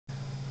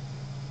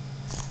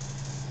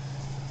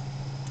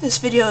This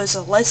video is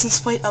a license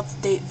plate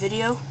update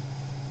video.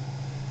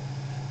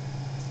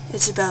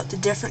 It's about the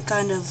different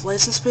kind of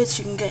license plates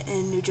you can get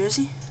in New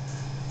Jersey.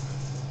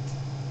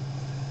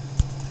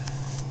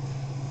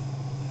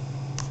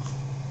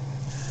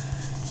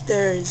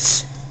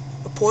 There's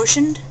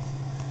apportioned,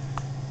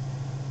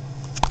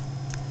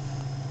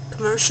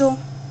 commercial,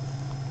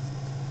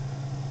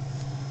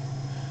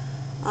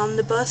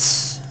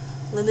 omnibus,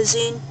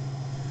 limousine.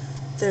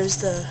 There's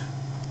the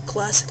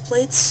classic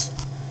plates,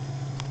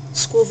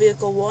 school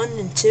vehicle 1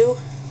 and 2,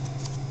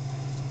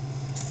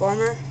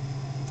 farmer,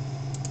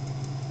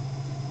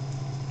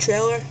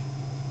 trailer.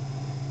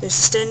 There's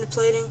the standard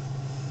plating,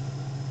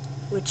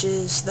 which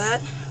is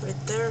that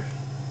right there,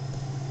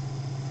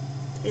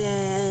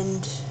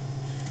 and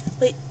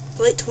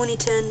late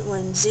 2010,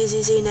 when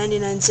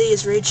ZZZ99Z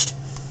is reached,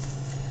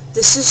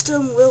 the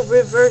system will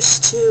reverse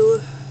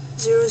to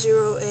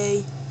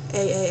 00A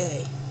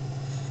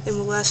and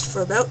will last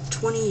for about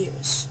 20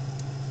 years.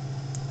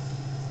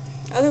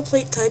 Other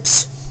plate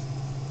types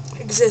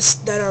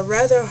exist that are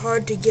rather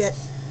hard to get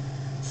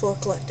for a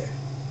collector.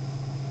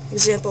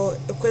 Example,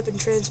 equip and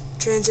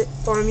transit,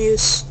 farm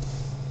use,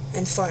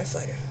 and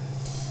firefighter.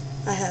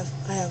 I have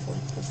one,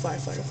 a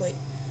firefighter plate.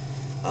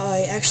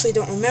 I actually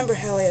don't remember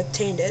how I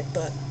obtained it,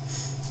 but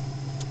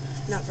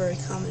not very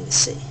common to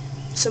see.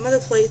 Some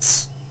other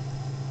plates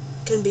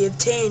can be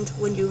obtained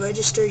when you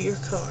register your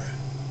car.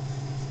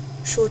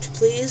 Short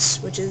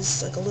Please, which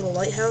is like a little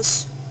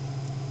lighthouse.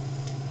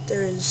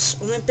 There is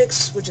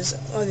Olympics, which is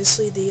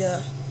obviously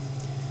the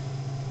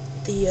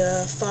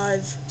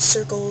 5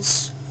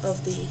 circles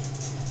of the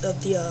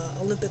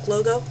Olympic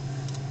logo.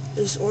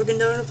 There's organ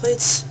donor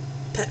plates,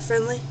 pet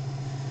friendly,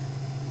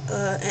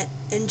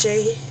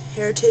 NJ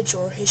Heritage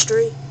or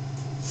History,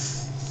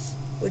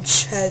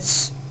 which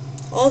has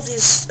all of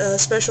these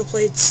special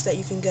plates that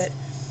you can get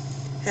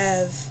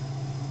have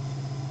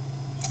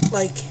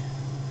like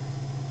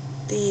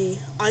the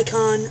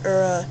icon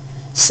or a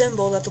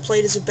symbol that the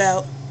plate is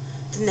about.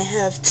 Then they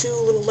have 2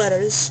 little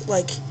letters,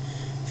 like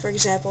for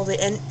example the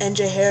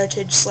NJ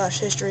Heritage /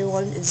 History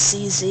one is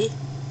ZZ,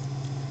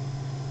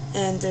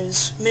 and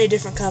there's many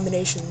different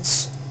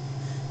combinations.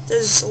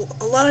 There's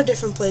a lot of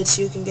different plates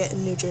you can get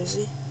in New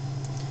Jersey.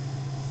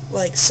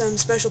 Like some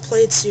special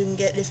plates you can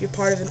get if you're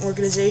part of an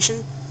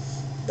organization,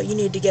 but you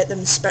need to get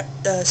them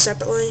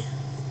separately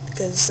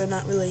because they're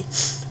not really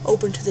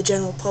open to the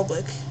general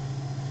public,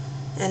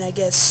 and I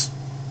guess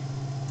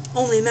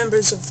only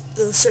members of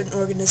those certain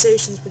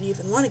organizations would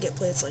even want to get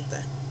plates like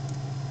that.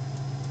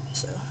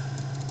 So,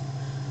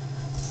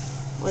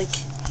 like,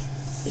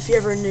 if you're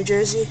ever in New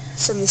Jersey,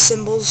 some of the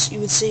symbols you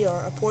would see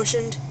are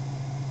apportioned,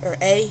 or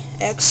A,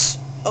 X,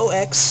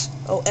 OX,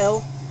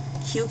 OL,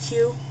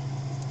 QQ,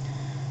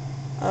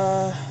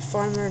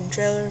 farmer and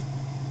trailer.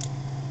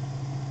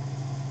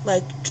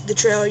 Like, the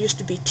trailer used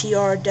to be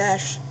TR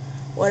dash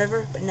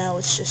whatever, but now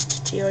it's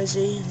just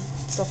TRZ and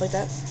stuff like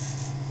that.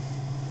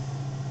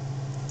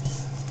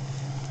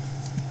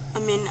 I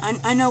mean,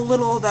 I know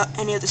little about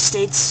any of the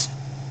states'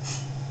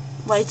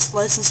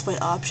 license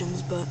plate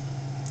options, but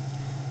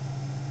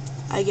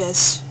I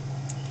guess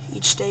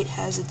each state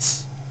has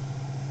its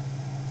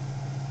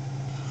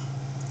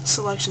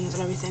selections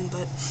and everything,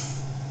 but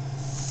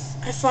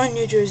I find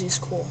New Jersey's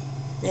cool.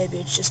 Maybe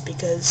it's just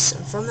because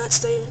I'm from that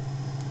state.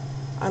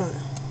 I don't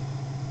know.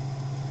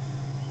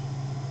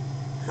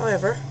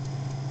 However,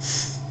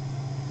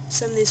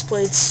 some of these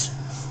plates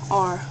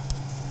are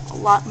a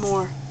lot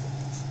more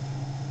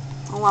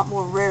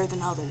rare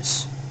than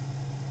others.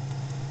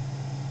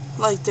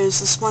 Like there's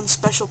this one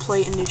special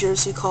plate in New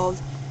Jersey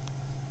called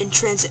In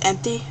Transit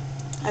Empty.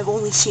 I've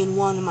only seen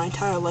one in my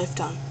entire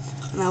lifetime,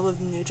 and I lived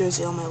in New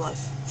Jersey all my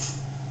life.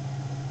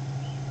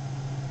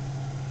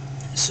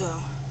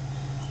 So,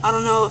 I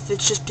don't know if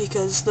it's just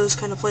because those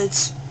kind of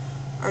plates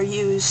are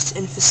used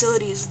in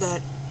facilities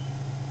that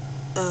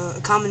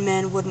a common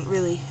man wouldn't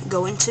really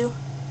go into.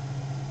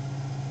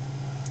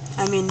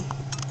 I mean,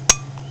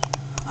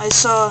 I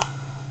saw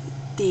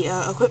the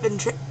equip and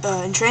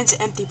transit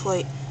empty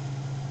plate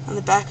on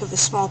the back of a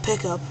small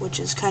pickup, which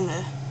is kind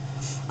of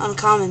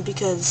uncommon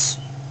because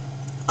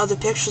other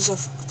pictures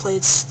of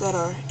plates that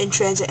are in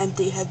transit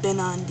empty have been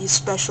on these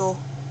special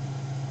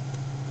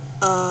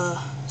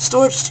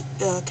storage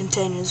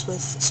containers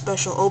with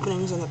special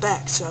openings on the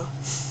back, so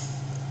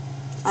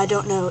I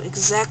don't know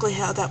exactly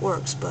how that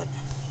works, but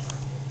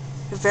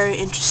very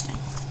interesting.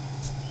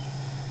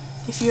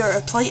 If you're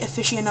a plate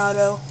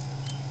aficionado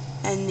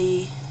and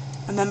a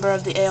member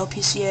of the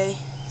ALPCA,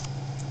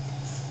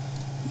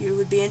 you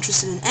would be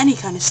interested in any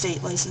kind of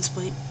state license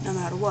plate, no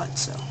matter what,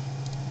 so.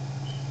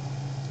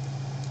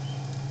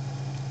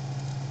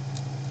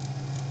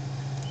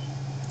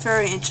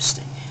 Very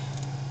interesting.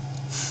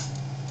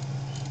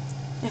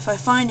 If I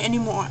find any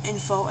more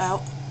info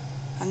out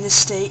on this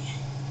state,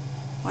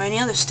 or any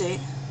other state,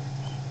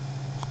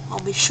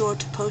 I'll be sure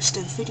to post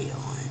a video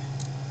on it.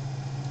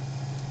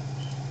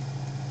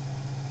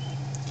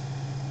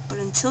 But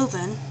until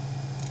then,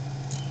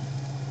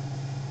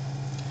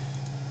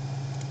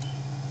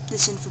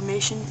 this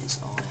information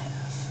is all I have.